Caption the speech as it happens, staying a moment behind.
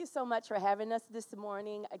so much for having us this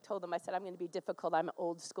morning. I told them, I said, I'm going to be difficult. I'm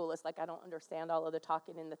old school. It's like I don't understand all of the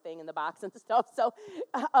talking in the thing in the box and stuff. So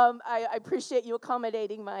I appreciate you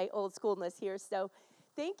accommodating my old schoolness here. So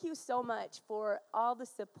thank you so much for all the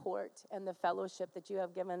support and the fellowship that you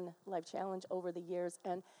have given Life Challenge over the years.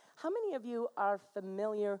 And how many of you are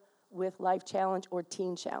familiar with Life Challenge or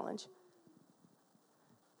Teen Challenge?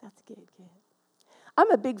 That's good. I'm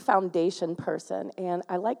a big foundation person, and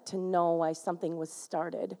I like to know why something was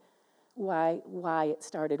started, why it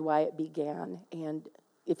started, why it began. And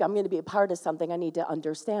if I'm going to be a part of something, I need to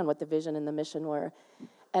understand what the vision and the mission were.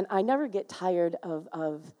 And I never get tired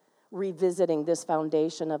of revisiting this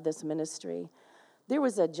foundation of this ministry. There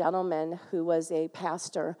was a gentleman who was a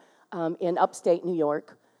pastor in upstate New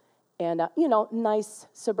York, and, nice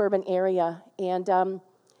suburban area. And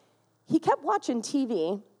he kept watching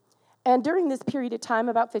TV. And during this period of time,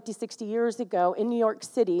 about 50, 60 years ago, in New York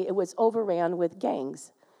City, it was overran with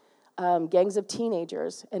gangs of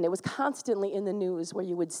teenagers. And it was constantly in the news where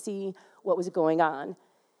you would see what was going on.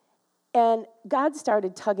 And God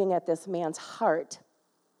started tugging at this man's heart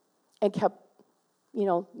and kept,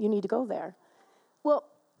 you need to go there. Well,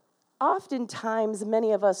 oftentimes,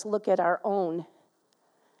 many of us look at our own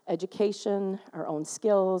education, our own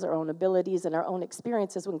skills, our own abilities, and our own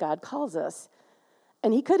experiences when God calls us.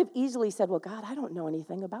 And he could have easily said, well, God, I don't know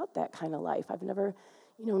anything about that kind of life. I've never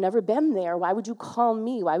been there. Why would you call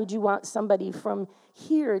me? Why would you want somebody from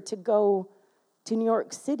here to go to New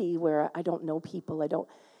York City where I don't know people?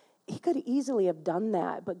 He could easily have done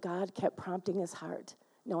that, but God kept prompting his heart.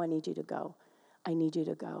 No, I need you to go. I need you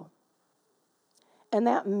to go. And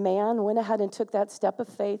that man went ahead and took that step of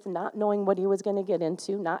faith, not knowing what he was going to get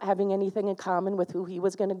into, not having anything in common with who he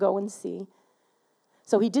was going to go and see.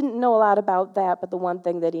 So he didn't know a lot about that, but the one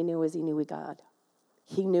thing that he knew is he knew God.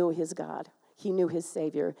 He knew his God. He knew his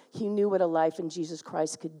Savior. He knew what a life in Jesus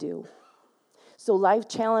Christ could do. So Life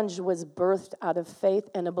Challenge was birthed out of faith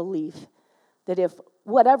and a belief that if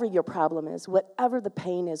whatever your problem is, whatever the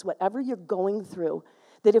pain is, whatever you're going through,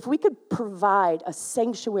 that if we could provide a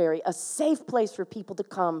sanctuary, a safe place for people to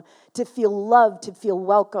come, to feel loved, to feel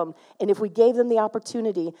welcome, and if we gave them the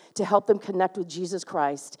opportunity to help them connect with Jesus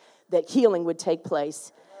Christ, that healing would take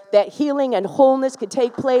place, that healing and wholeness could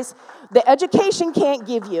take place. The education can't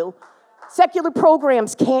give you, secular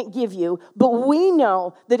programs can't give you, but we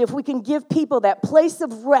know that if we can give people that place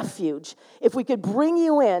of refuge, if we could bring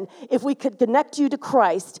you in, if we could connect you to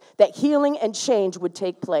Christ, that healing and change would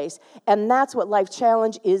take place. And that's what Life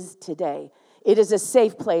Challenge is today. It is a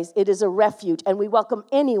safe place. It is a refuge. And we welcome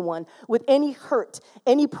anyone with any hurt,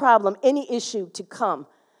 any problem, any issue to come.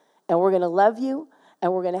 And we're going to love you,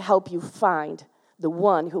 and we're going to help you find the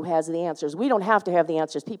one who has the answers. We don't have to have the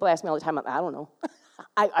answers. People ask me all the time, I don't know.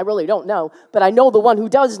 I really don't know, but I know the one who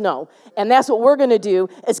does know. And that's what we're going to do,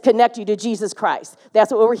 is connect you to Jesus Christ.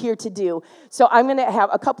 That's what we're here to do. So I'm going to have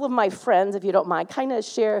a couple of my friends, if you don't mind, kind of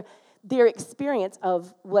share their experience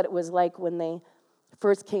of what it was like when they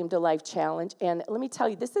first came to Life Challenge. And let me tell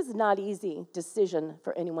you, this is not an easy decision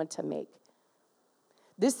for anyone to make.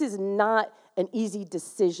 This is not an easy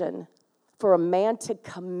decision for a man to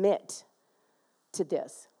commit to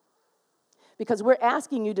this. Because we're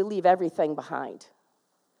asking you to leave everything behind.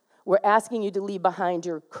 We're asking you to leave behind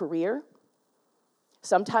your career,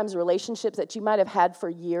 sometimes relationships that you might have had for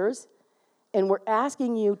years, and we're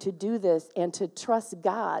asking you to do this and to trust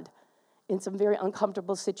God in some very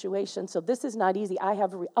uncomfortable situations. So this is not easy. I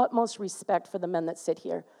have the utmost respect for the men that sit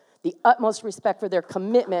here, the utmost respect for their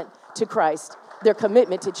commitment to Christ, their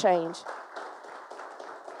commitment to change.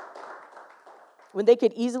 When they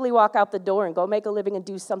could easily walk out the door and go make a living and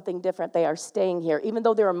do something different, they are staying here. Even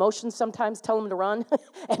though their emotions sometimes tell them to run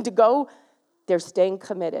and to go, they're staying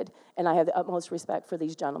committed. And I have the utmost respect for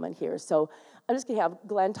these gentlemen here. So I'm just going to have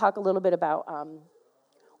Glenn talk a little bit about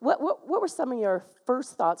what were some of your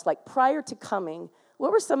first thoughts, like prior to coming,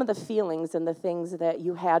 what were some of the feelings and the things that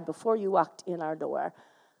you had before you walked in our door?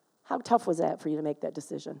 How tough was that for you to make that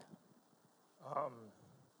decision?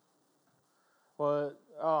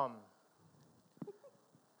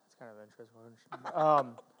 Kind of interesting.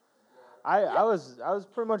 I was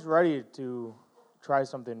pretty much ready to try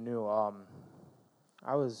something new.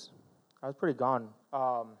 I was pretty gone.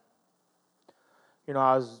 I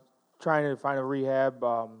was trying to find a rehab,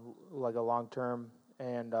 like a long term,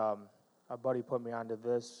 and a buddy put me onto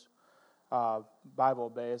this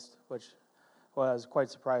Bible based, which I was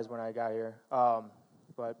quite surprised when I got here.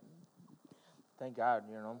 But thank God,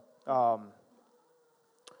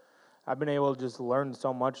 I've been able to just learn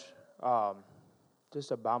so much just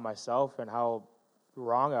about myself and how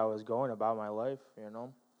wrong I was going about my life,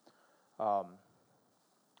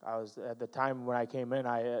 I was at the time when I came in.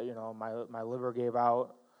 My liver gave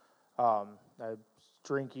out. I was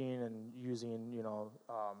drinking and using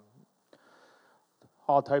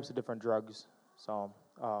all types of different drugs. So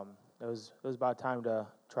it was about time to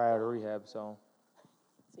try out a rehab. So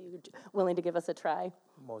you're willing to give us a try?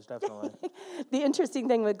 most definitely. The interesting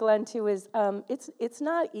thing with Glenn too is it's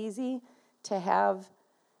not easy to have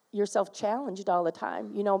yourself challenged all the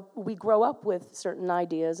time. We grow up with certain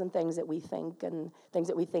ideas and things that we think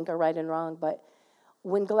are right and wrong, but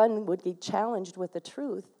when Glenn would be challenged with the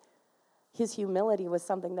truth, his humility was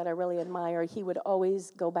something that I really admire. He would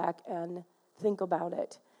always go back and think about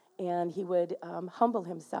it, and he would humble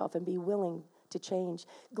himself and be willing to change.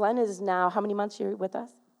 Glenn is now, how many months you're with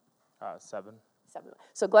us? 7. 7.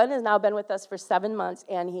 So Glenn has now been with us for 7 months,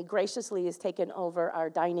 and he graciously has taken over our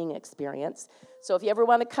dining experience. So if you ever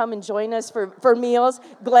want to come and join us for meals,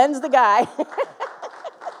 Glenn's the guy.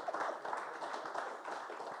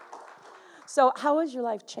 So how has your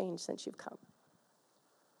life changed since you've come?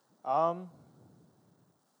 I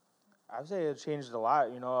would say it changed a lot.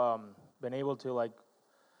 Been able to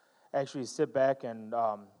actually sit back and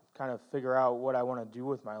kind of figure out what I want to do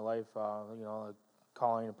with my life.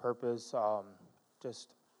 Calling and purpose.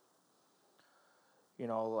 Just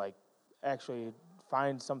actually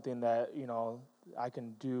find something that I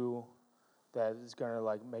can do that is going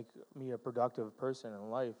to make me a productive person in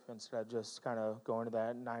life instead of just kind of going to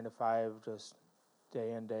that 9 to 5 just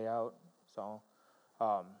day in, day out. So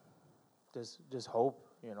just hope,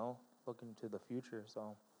 looking to the future.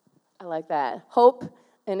 So I like that. Hope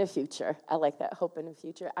in a future. I like that, hope in a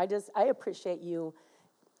future. I appreciate you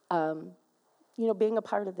being a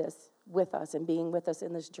part of this with us and being with us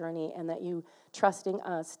in this journey, and that you trusting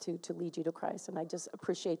us to lead you to Christ. And I just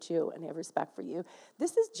appreciate you and have respect for you.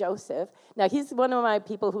 This is Joseph. Now, he's one of my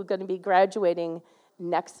people who's going to be graduating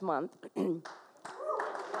next month.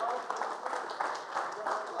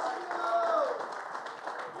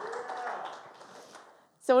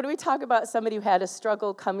 So when we talk about somebody who had a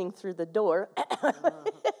struggle coming through the door,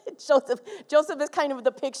 Joseph is kind of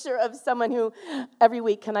the picture of someone who every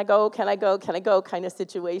week, can I go kind of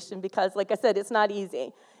situation, because like I said, it's not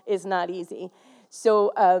easy. It's not easy.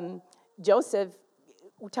 So Joseph,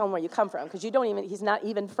 tell him where you come from, because he's not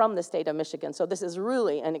even from the state of Michigan. So this is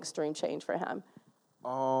really an extreme change for him.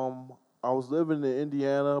 I was living in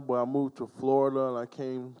Indiana, but I moved to Florida, and I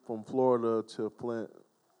came from Florida to Flint.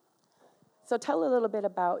 So tell a little bit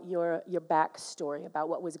about your backstory, about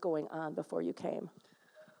what was going on before you came.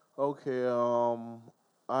 Okay,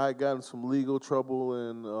 I had gotten some legal trouble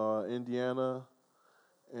in Indiana,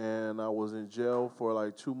 and I was in jail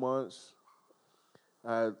for 2 months.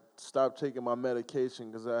 I had stopped taking my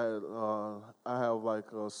medication because I have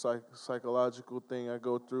a psychological thing I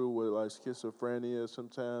go through with schizophrenia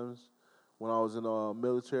sometimes when I was in the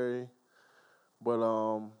military. But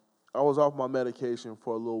I was off my medication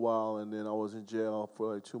for a little while, and then I was in jail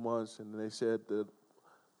for 2 months, and they said that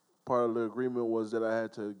part of the agreement was that I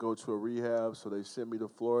had to go to a rehab, so they sent me to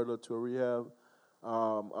Florida to a rehab.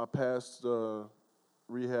 I passed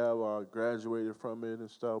rehab, I graduated from it and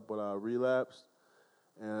stuff, but I relapsed.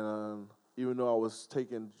 And even though I was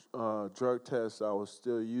taking drug tests, I was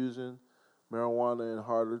still using marijuana and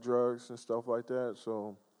harder drugs and stuff like that.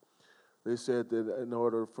 So they said that in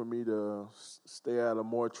order for me to stay out of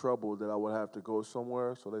more trouble, that I would have to go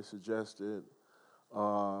somewhere. So they suggested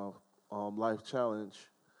Life Challenge.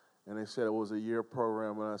 And they said it was a year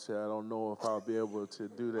program, and I said, I don't know if I'll be able to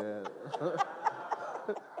do that.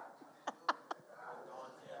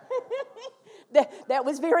 That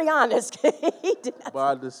was very honest. But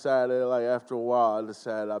I decided, after a while,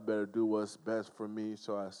 I better do what's best for me,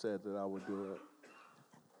 so I said that I would do it.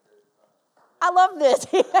 I love this.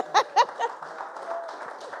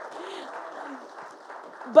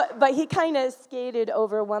 But he kind of skated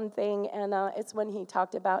over one thing, and it's when he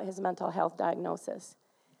talked about his mental health diagnosis.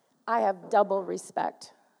 I have double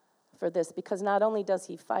respect for this, because not only does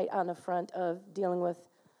he fight on the front of dealing with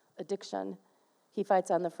addiction, he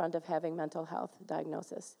fights on the front of having mental health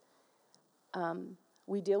diagnosis.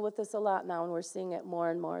 We deal with this a lot now, and we're seeing it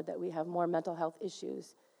more and more, that we have more mental health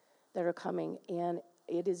issues that are coming, and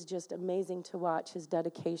it is just amazing to watch his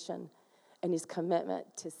dedication and his commitment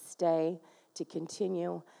to stay, to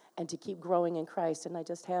continue, and to keep growing in Christ. And I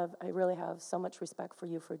really have so much respect for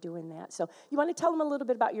you for doing that. So you want to tell them a little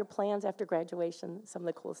bit about your plans after graduation, some of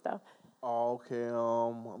the cool stuff? Oh, okay.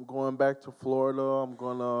 I'm going back to Florida. I'm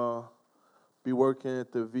going to be working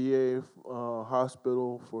at the VA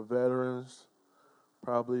hospital for veterans.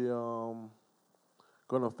 Probably going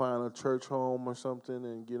to find a church home or something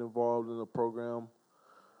and get involved in a program.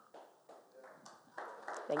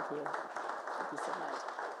 Thank you. Thank you so much.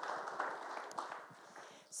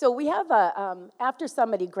 So we have after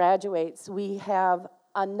somebody graduates, we have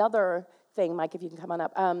another thing, Mike, if you can come on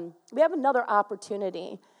up. We have another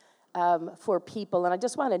opportunity for people, and I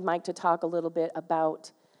just wanted Mike to talk a little bit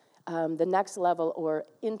about the next level or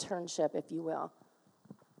internship, if you will.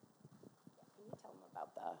 Can you tell them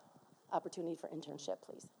about the opportunity for internship,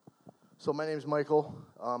 please? So my name is Michael.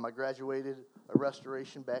 I graduated a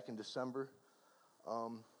restoration back in December.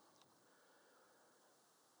 And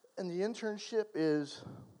the internship is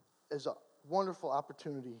a wonderful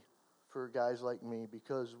opportunity for guys like me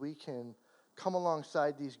because we can come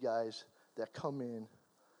alongside these guys that come in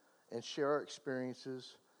and share our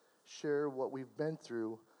experiences, share what we've been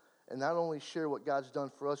through, and not only share what God's done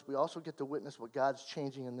for us, we also get to witness what God's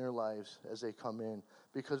changing in their lives as they come in.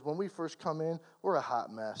 Because when we first come in, we're a hot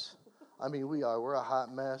mess. I mean, we're a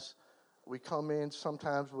hot mess. We come in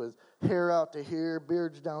sometimes with hair out to here,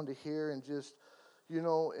 beards down to here, and just,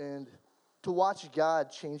 and to watch God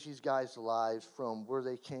change these guys' lives from where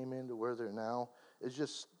they came in to where they're now is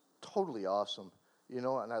just totally awesome,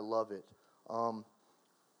 and I love it.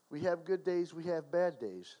 We have good days, we have bad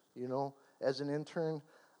days, As an intern,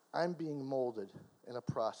 I'm being molded in a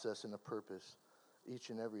process and a purpose each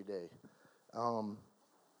and every day.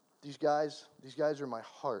 These guys are my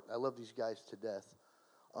heart. I love these guys to death.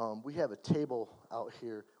 We have a table out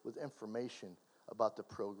here with information about the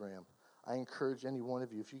program. I encourage any one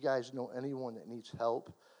of you, if you guys know anyone that needs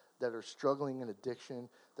help, that are struggling in addiction,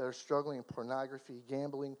 that are struggling in pornography,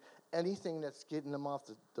 gambling, anything that's getting them off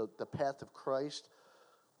the path of Christ,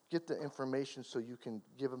 get the information so you can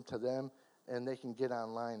give them to them, and they can get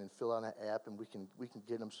online and fill out an app, and we can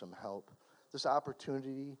get them some help. This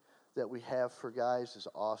opportunity that we have for guys is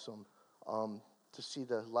awesome. To see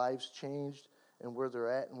the lives changed and where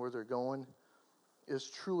they're at and where they're going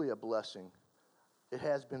is truly a blessing. It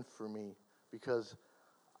has been for me because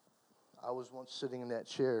I was once sitting in that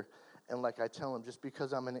chair, and like I tell them, just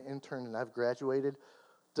because I'm an intern and I've graduated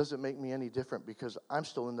doesn't make me any different because I'm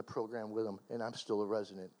still in the program with them and I'm still a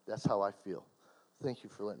resident. That's how I feel. Thank you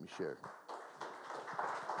for letting me share.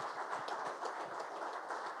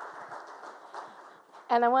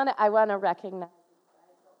 And I want to recognize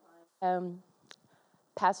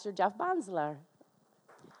Pastor Jeff Bonsler.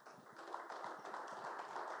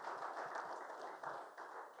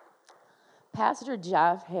 Pastor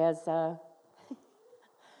Jeff has, how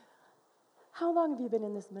long have you been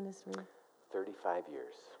in this ministry? 35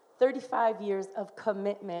 years. 35 years of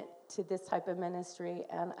commitment to this type of ministry,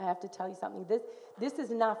 and I have to tell you something. This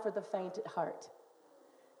is not for the faint at heart.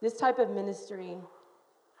 This type of ministry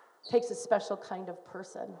takes a special kind of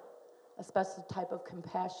person, a special type of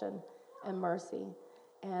compassion and mercy.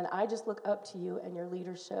 And I just look up to you and your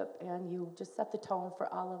leadership, and you just set the tone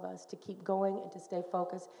for all of us to keep going and to stay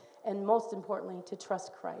focused, and most importantly, to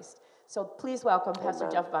trust Christ. So please welcome Pastor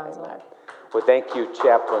Amen. Jeff Bonsler. Amen. Well, thank you,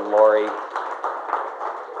 Chaplain Lori.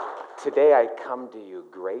 Today I come to you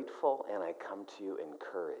grateful and I come to you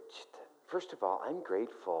encouraged. First of all, I'm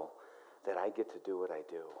grateful that I get to do what I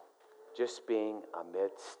do. Just being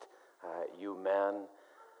amidst you men,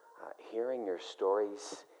 hearing your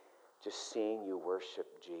stories, just seeing you worship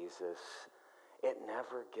Jesus, it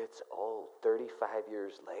never gets old. 35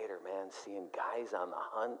 years later, man, seeing guys on the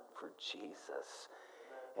hunt for Jesus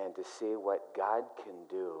and to see what God can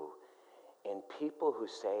do in people who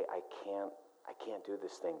say, I can't do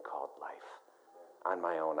this thing called life on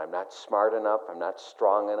my own. I'm not smart enough. I'm not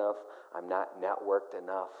strong enough. I'm not networked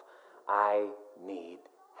enough. I need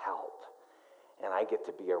help. And I get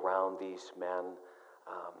to be around these men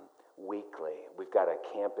weekly. We've got a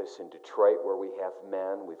campus in Detroit where we have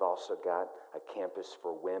men. We've also got a campus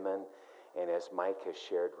for women. And as Mike has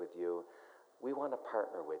shared with you, we want to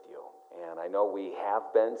partner with you. And I know we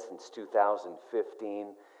have been since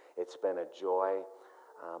 2015. It's been a joy.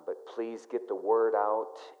 But please get the word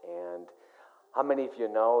out. And how many of you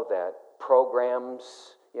know that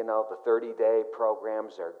programs, the 30-day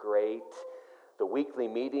programs are great. The weekly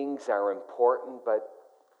meetings are important, but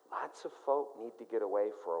lots of folk need to get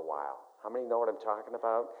away for a while. How many know what I'm talking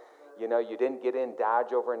about? You didn't get in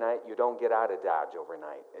Dodge overnight. You don't get out of Dodge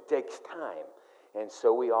overnight. It takes time. And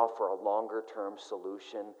so we offer a longer-term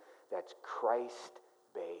solution that's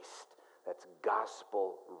Christ-based, that's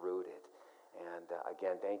gospel-rooted. And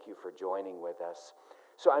again, thank you for joining with us.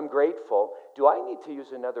 So I'm grateful. Do I need to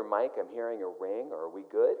use another mic? I'm hearing a ring. Or are we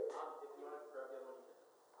good?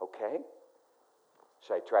 Okay.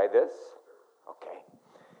 Should I try this? Okay.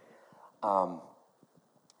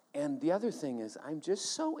 And the other thing is, I'm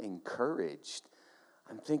just so encouraged.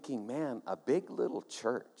 I'm thinking, man, a big little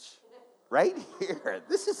church right here.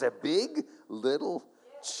 This is a big little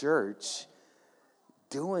church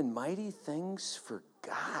doing mighty things for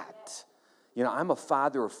God. You know, I'm a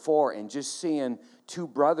father of 4, and just seeing 2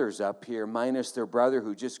 brothers up here, minus their brother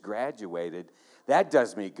who just graduated, that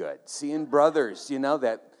does me good. Seeing brothers, you know,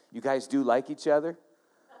 that you guys do like each other.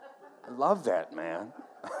 I love that, man.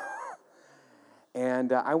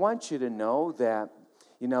 And I want you to know that,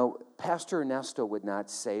 you know, Pastor Ernesto would not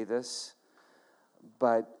say this,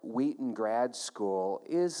 but Wheaton Grad School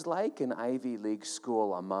is like an Ivy League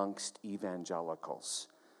school amongst evangelicals.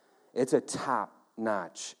 It's a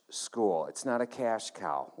top-notch school. It's not a cash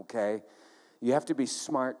cow, okay? You have to be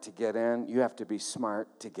smart to get in. You have to be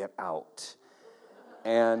smart to get out.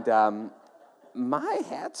 And my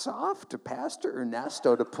hat's off to Pastor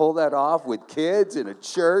Ernesto to pull that off with kids in a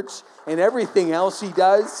church and everything else he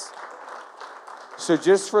does. So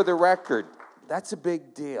just for the record, that's a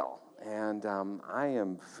big deal. And I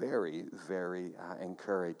am very, very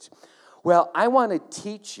encouraged. Well, I want to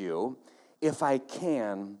teach you, if I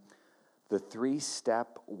can, the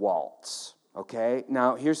 3-step waltz, okay?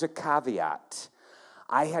 Now, here's a caveat.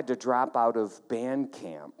 I had to drop out of band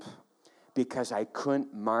camp because I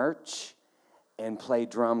couldn't march and play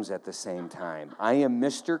drums at the same time. I am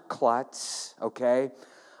Mr. Klutz, okay?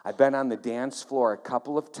 I've been on the dance floor a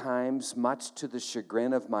couple of times, much to the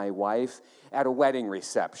chagrin of my wife, at a wedding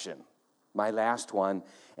reception, my last one,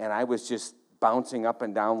 and I was just bouncing up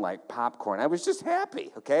and down like popcorn. I was just happy,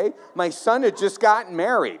 okay? My son had just gotten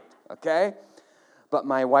married, okay? But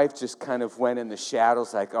my wife just kind of went in the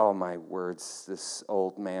shadows like, oh, my words, this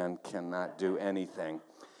old man cannot do anything.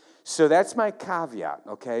 So that's my caveat,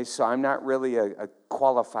 okay? So I'm not really a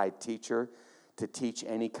qualified teacher to teach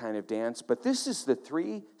any kind of dance, but this is the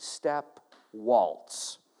 3-step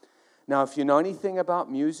waltz. Now, if you know anything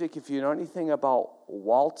about music, if you know anything about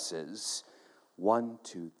waltzes, 1,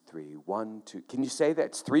 2, 3, 1, 2. Can you say that?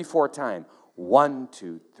 It's 3, 4 times. 1,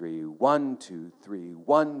 2, 3, 1, 2, 3,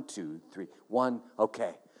 1, 2, 3, 1.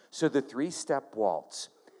 Okay, so the 3-step waltz.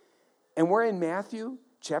 And we're in Matthew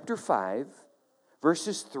chapter 5,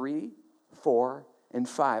 verses 3, 4, and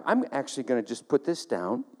 5. I'm actually going to just put this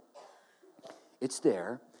down. It's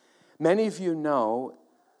there. Many of you know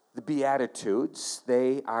the Beatitudes.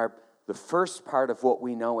 They are the first part of what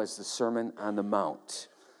we know as the Sermon on the Mount.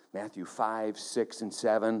 Matthew 5, 6, and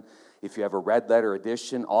 7. If you have a red letter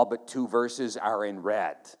edition, all but 2 verses are in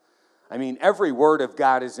red. I mean, every word of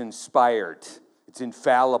God is inspired. It's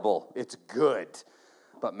infallible. It's good.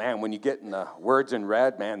 But man, when you get in the words in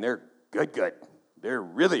red, man, they're good. They're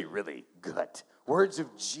really, really good. Words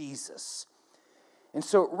of Jesus. And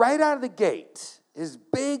so right out of the gate, his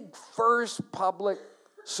big first public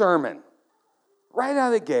sermon, right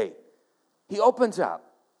out of the gate, he opens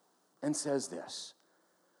up and says this: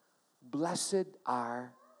 Blessed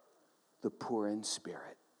are the poor in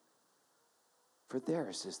spirit, for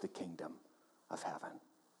theirs is the kingdom of heaven.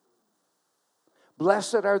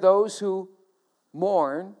 Blessed are those who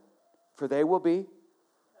mourn, for they will be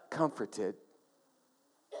comforted.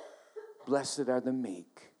 Blessed are the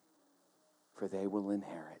meek, for they will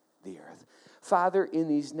inherit the earth. Father, in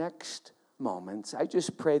these next moments, I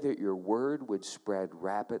just pray that your word would spread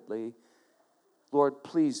rapidly. Lord,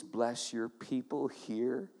 please bless your people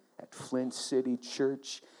here at Flint City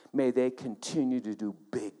Church. May they continue to do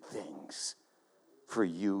big things for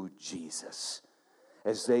you, Jesus.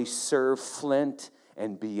 As they serve Flint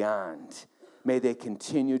and beyond, may they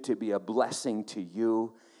continue to be a blessing to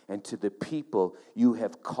you and to the people you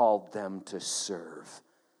have called them to serve.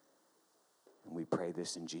 And we pray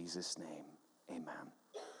this in Jesus' name. Amen.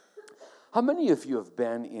 How many of you have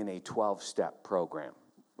been in a 12-step program?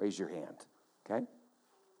 Raise your hand, okay?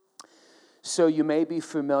 So you may be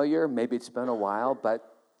familiar, maybe it's been a while, but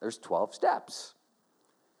there's 12 steps.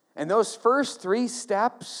 And those first 3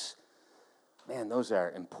 steps, man, those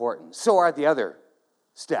are important. So are the other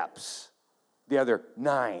steps, the other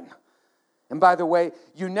 9. And by the way,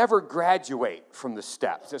 you never graduate from the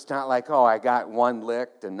steps. It's not like, oh, I got 1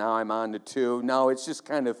 licked and now I'm on to 2. No, it's just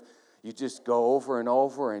kind of, you just go over and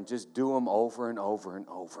over and just do them over and over and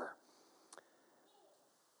over.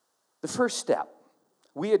 The first step,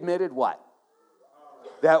 we admitted what?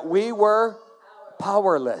 That we were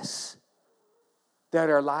powerless. That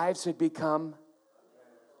our lives had become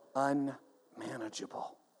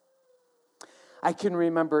unmanageable. I can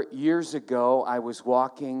remember years ago, I was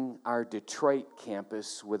walking our Detroit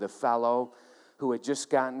campus with a fellow who had just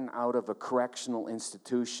gotten out of a correctional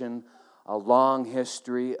institution, a long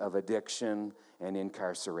history of addiction and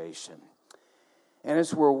incarceration. And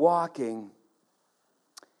as we're walking,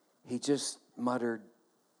 he just muttered,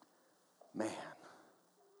 "Man,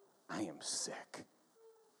 I am sick."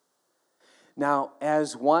 Now,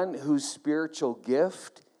 as one whose spiritual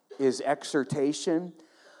gift is exhortation,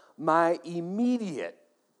 my immediate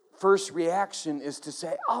first reaction is to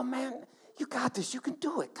say, oh man, you got this, you can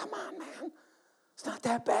do it. Come on, man. It's not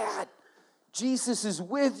that bad. Jesus is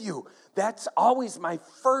with you. That's always my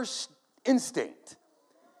first instinct.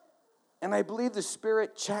 And I believe the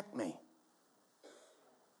Spirit checked me.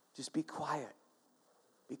 Just be quiet.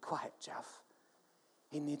 Be quiet, Jeff.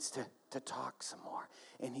 He needs to talk some more.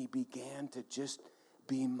 And he began to just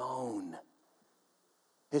bemoan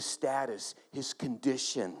his status, his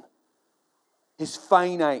condition, his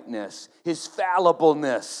finiteness, his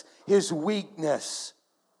fallibleness, his weakness.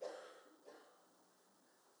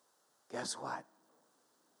 Guess what?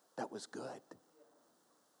 That was good.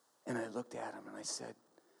 And I looked at him and I said,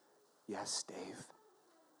 yes, Dave,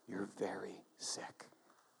 you're very sick.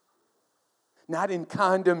 Not in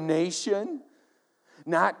condemnation,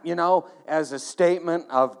 not, as a statement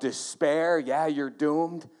of despair, yeah, you're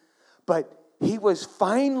doomed. But he was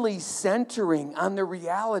finally centering on the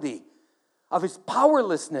reality of his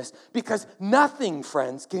powerlessness, because nothing,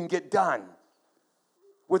 friends, can get done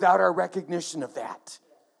without our recognition of that.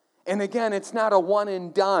 And again, it's not a one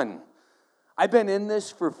and done. I've been in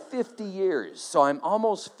this for 50 years, so I'm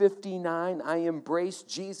almost 59. I embraced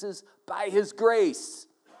Jesus by his grace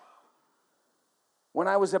when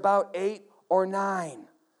I was about 8 or 9.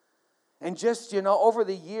 And just, over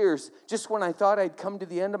the years, just when I thought I'd come to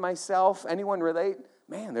the end of myself, anyone relate?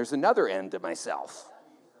 Man, there's another end to myself.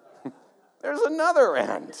 There's another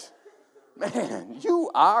end. Man, you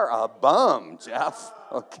are a bum, Jeff,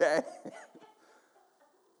 okay?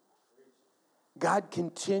 God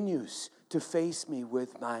continues to face me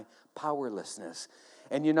with my powerlessness.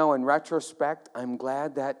 And, in retrospect, I'm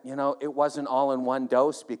glad that, it wasn't all in one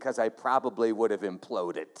dose, because I probably would have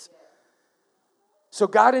imploded. So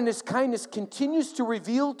God in his kindness continues to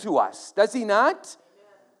reveal to us, does he not?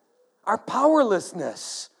 Our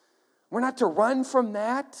powerlessness. We're not to run from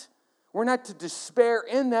that. We're not to despair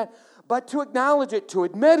in that, but to acknowledge it, to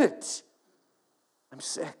admit it. I'm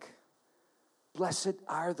sick. Blessed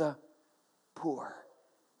are the poor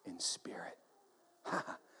in spirit.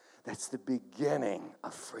 That's the beginning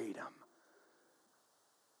of freedom.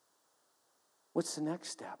 What's the next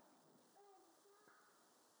step?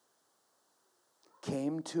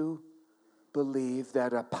 Came to believe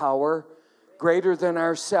that a power greater than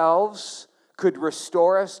ourselves could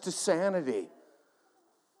restore us to sanity.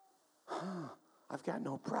 I've got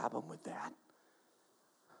no problem with that.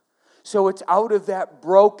 So it's out of that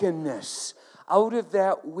brokenness, out of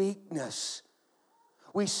that weakness,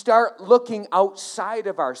 we start looking outside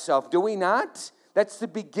of ourselves, do we not? That's the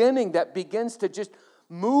beginning that begins to just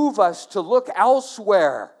move us to look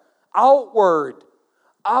elsewhere, outward,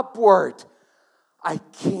 upward. I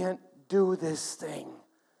can't do this thing.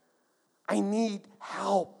 I need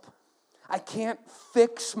help. I can't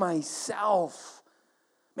fix myself.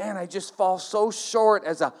 Man, I just fall so short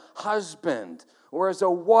as a husband or as a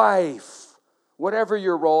wife, whatever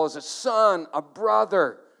your role, as a son, a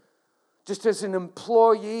brother, just as an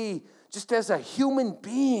employee, just as a human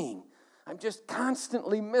being. I'm just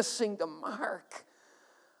constantly missing the mark.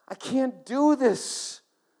 I can't do this.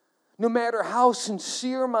 No matter how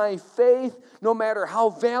sincere my faith, no matter how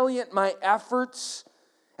valiant my efforts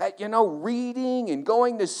at, reading and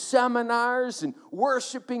going to seminars and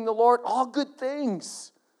worshiping the Lord, all good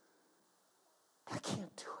things. I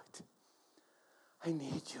can't do it. I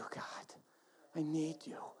need you, God. I need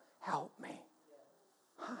you. Help me.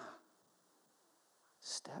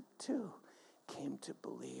 Step 2, came to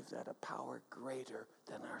believe that a power greater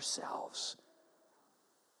than ourselves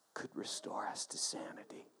could restore us to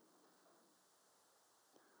sanity.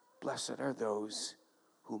 Blessed are those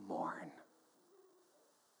who mourn.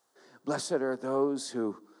 Blessed are those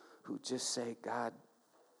who just say, God,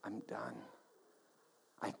 I'm done.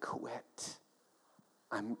 I quit.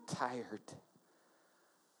 I'm tired.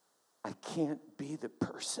 I can't be the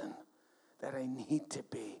person that I need to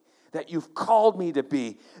be, that you've called me to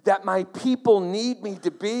be, that my people need me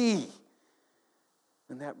to be.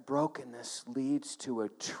 And that brokenness leads to a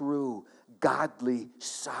true godly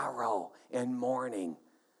sorrow and mourning.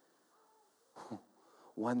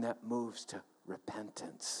 One that moves to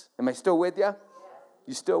repentance. Am I still with you?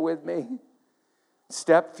 You still with me?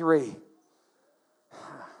 Step 3.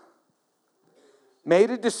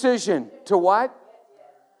 Made a decision to what?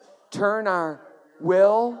 Turn our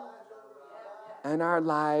will and our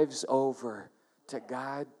lives over to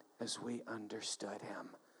God as we understood him.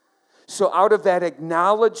 So out of that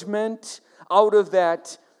acknowledgement, out of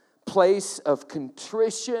that place of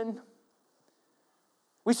contrition,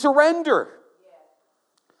 we surrender.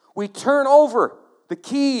 We turn over the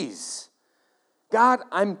keys. God,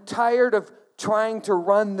 I'm tired of trying to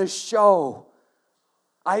run the show.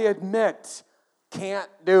 I admit can't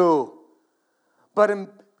do. But I'm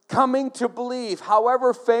coming to believe,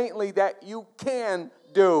 however faintly, that you can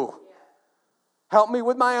do. Help me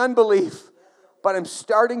with my unbelief. But I'm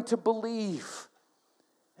starting to believe.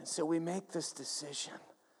 And so we make this decision.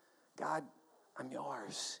 God, I'm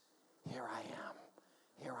yours. Here I am.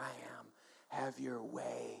 Here I am. Have your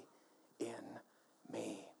way in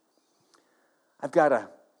me. I've got a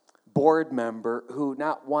board member who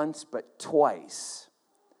not once but twice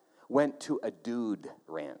went to a dude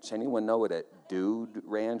ranch. Anyone know what a dude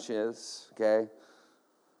ranch is? Okay?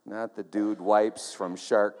 Not the dude wipes from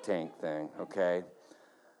Shark Tank thing, okay?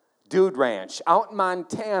 Dude ranch out in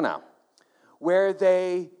Montana where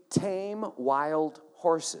they tame wild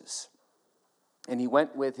horses. And he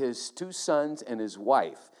went with his 2 sons and his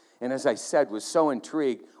wife. And as I said, was so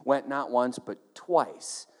intrigued, went not once but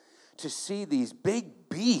twice to see these big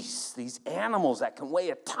beasts, these animals that can weigh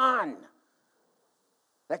a ton,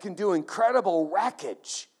 that can do incredible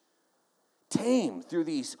wreckage, tamed through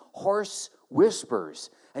these horse whispers.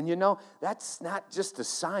 And you know, that's not just a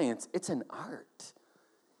science, it's an art.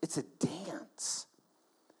 It's a dance.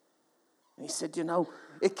 And he said, you know,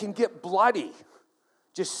 it can get bloody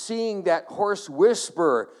just seeing that horse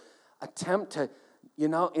whisperer attempt to, you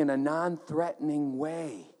know, in a non-threatening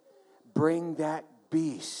way, bring that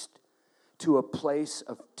beast to a place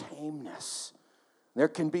of tameness. There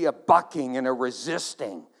can be a bucking and a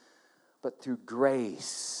resisting, but through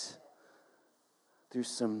grace, through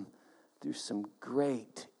some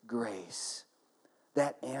great grace,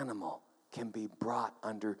 that animal can be brought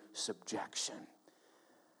under subjection.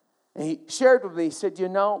 And he shared with me, he said, you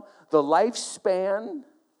know, the lifespan,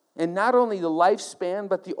 and not only the lifespan,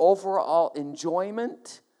 but the overall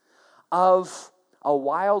enjoyment of a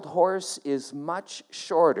wild horse is much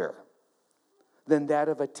shorter than that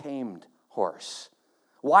of a tamed horse.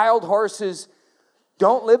 Wild horses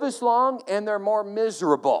don't live as long, and they're more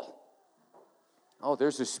miserable. Oh,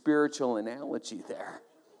 there's a spiritual analogy there.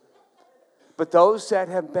 But those that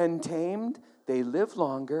have been tamed, they live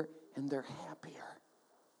longer, and they're happier.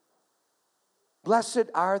 Blessed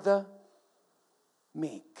are the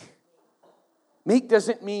meek. Meek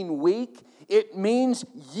doesn't mean weak. It means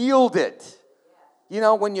yielded. You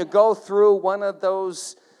know, when you go through one of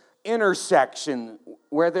those intersections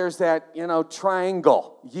where there's that, you know,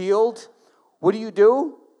 triangle, yield, what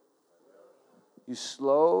do? You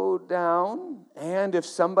slow down, and if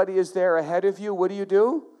somebody is there ahead of you, what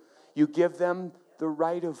do? You give them the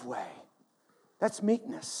right of way. That's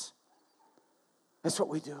meekness. That's what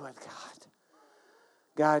we do with God.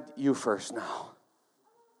 God, you first now.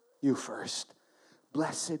 You first.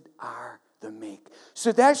 Blessed are the meek.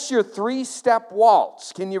 So that's your 3-step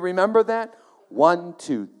waltz. Can you remember that? 1,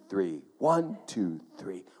 2, 3. 1, 2,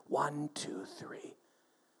 3. 1, 2, 3.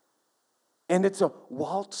 And it's a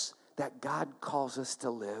waltz that God calls us to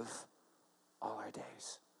live all our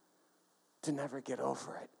days. To never get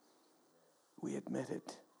over it. We admitted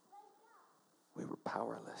we were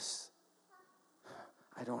powerless.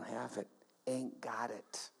 I don't have it. Ain't got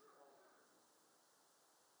it.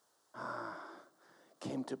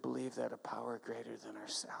 Came to believe that a power greater than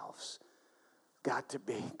ourselves got to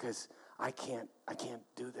be, because I can't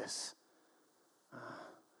do this.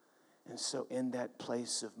 And so in that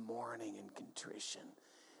place of mourning and contrition,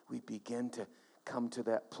 we begin to come to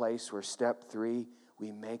that place where step 3,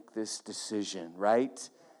 we make this decision, right?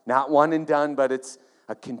 Not one and done, but it's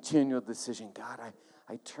a continual decision. God,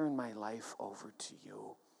 I turn my life over to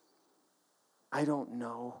you. I don't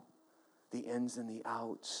know the ins and the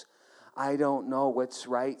outs. I don't know what's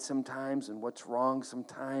right sometimes and what's wrong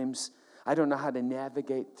sometimes. I don't know how to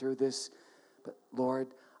navigate through this. But Lord,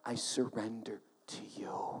 I surrender to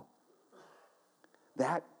you.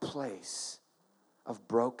 That place of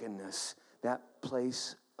brokenness, that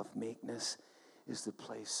place of meekness is the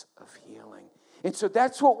place of healing. And so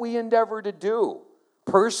that's what we endeavor to do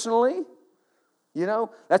personally. You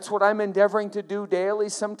know, that's what I'm endeavoring to do daily.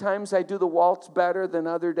 Sometimes I do the waltz better than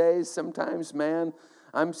other days. Sometimes, man,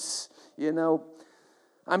 I'm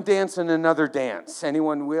dancing another dance.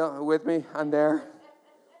 Anyone with me on there?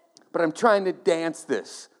 But I'm trying to dance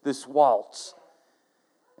this waltz.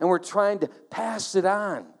 And we're trying to pass it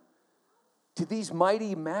on to these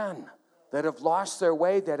mighty men that have lost their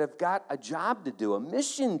way, that have got a job to do, a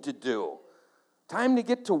mission to do, time to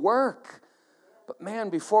get to work. But man,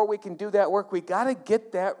 before we can do that work, we got to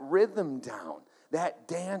get that rhythm down, that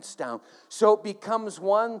dance down, so it becomes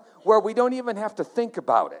one where we don't even have to think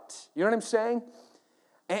about it. You know what I'm saying?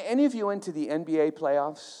 Any of you into the NBA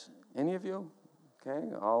playoffs? Any of you?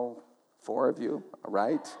 Okay, all 4 of you, all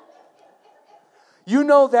right. You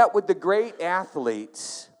know that with the great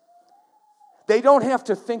athletes, they don't have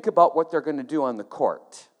to think about what they're going to do on the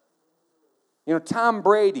court. You know, Tom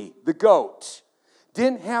Brady, the GOAT,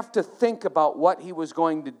 didn't have to think about what he was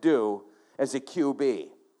going to do as a QB.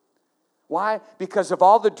 Why? Because of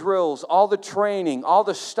all the drills, all the training, all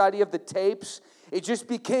the study of the tapes, it just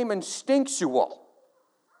became instinctual.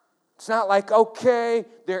 It's not like, okay,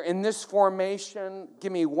 they're in this formation,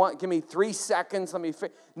 give me 3 seconds,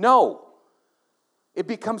 No. It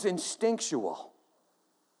becomes instinctual.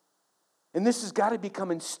 And this has got to become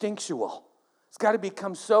instinctual. It's got to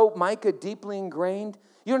become so, Micah, deeply ingrained,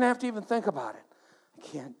 you don't have to even think about it. I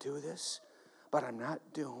can't do this, but I'm not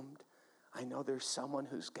doomed. I know there's someone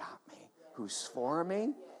who's got me, who's for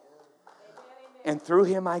me. And through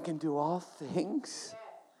him I can do all things.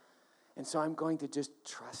 And so I'm going to just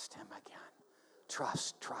trust him again.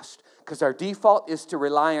 Trust. Because our default is to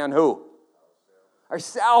rely on who?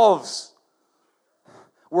 Ourselves.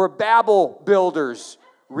 We're Babel builders.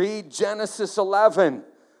 Read Genesis 11.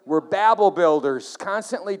 We're Babel builders,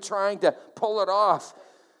 constantly trying to pull it off.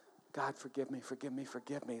 God, forgive me.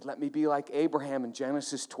 Let me be like Abraham in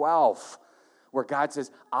Genesis 12, where God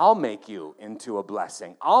says, I'll make you into a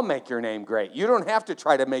blessing. I'll make your name great. You don't have to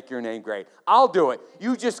try to make your name great. I'll do it.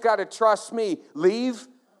 You just got to trust me. Leave,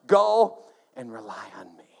 go, and rely on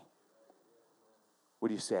me. What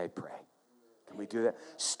do you say I pray? Can we do that?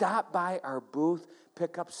 Stop by our booth,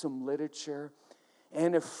 pick up some literature,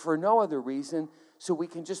 and if for no other reason, so we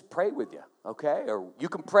can just pray with you, okay? Or you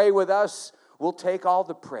can pray with us. We'll take all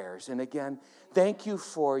the prayers. And again, thank you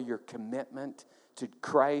for your commitment to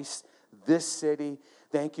Christ, this city.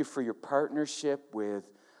 Thank you for your partnership with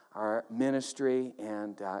our ministry,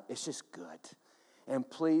 and it's just good. And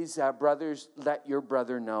please, brothers, let your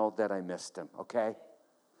brother know that I missed him, okay?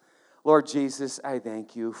 Lord Jesus, I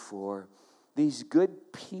thank you for these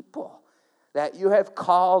good people that you have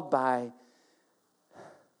called by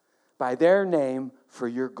their name for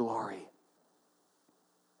your glory.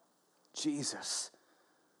 Jesus,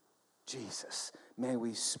 may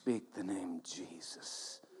we speak the name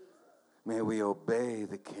Jesus. May we obey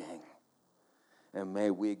the King. And may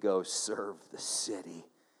we go serve the city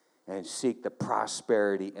and seek the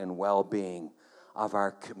prosperity and well-being of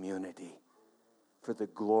our community for the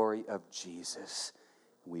glory of Jesus.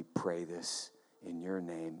 We pray this in your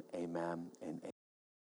name. Amen and amen.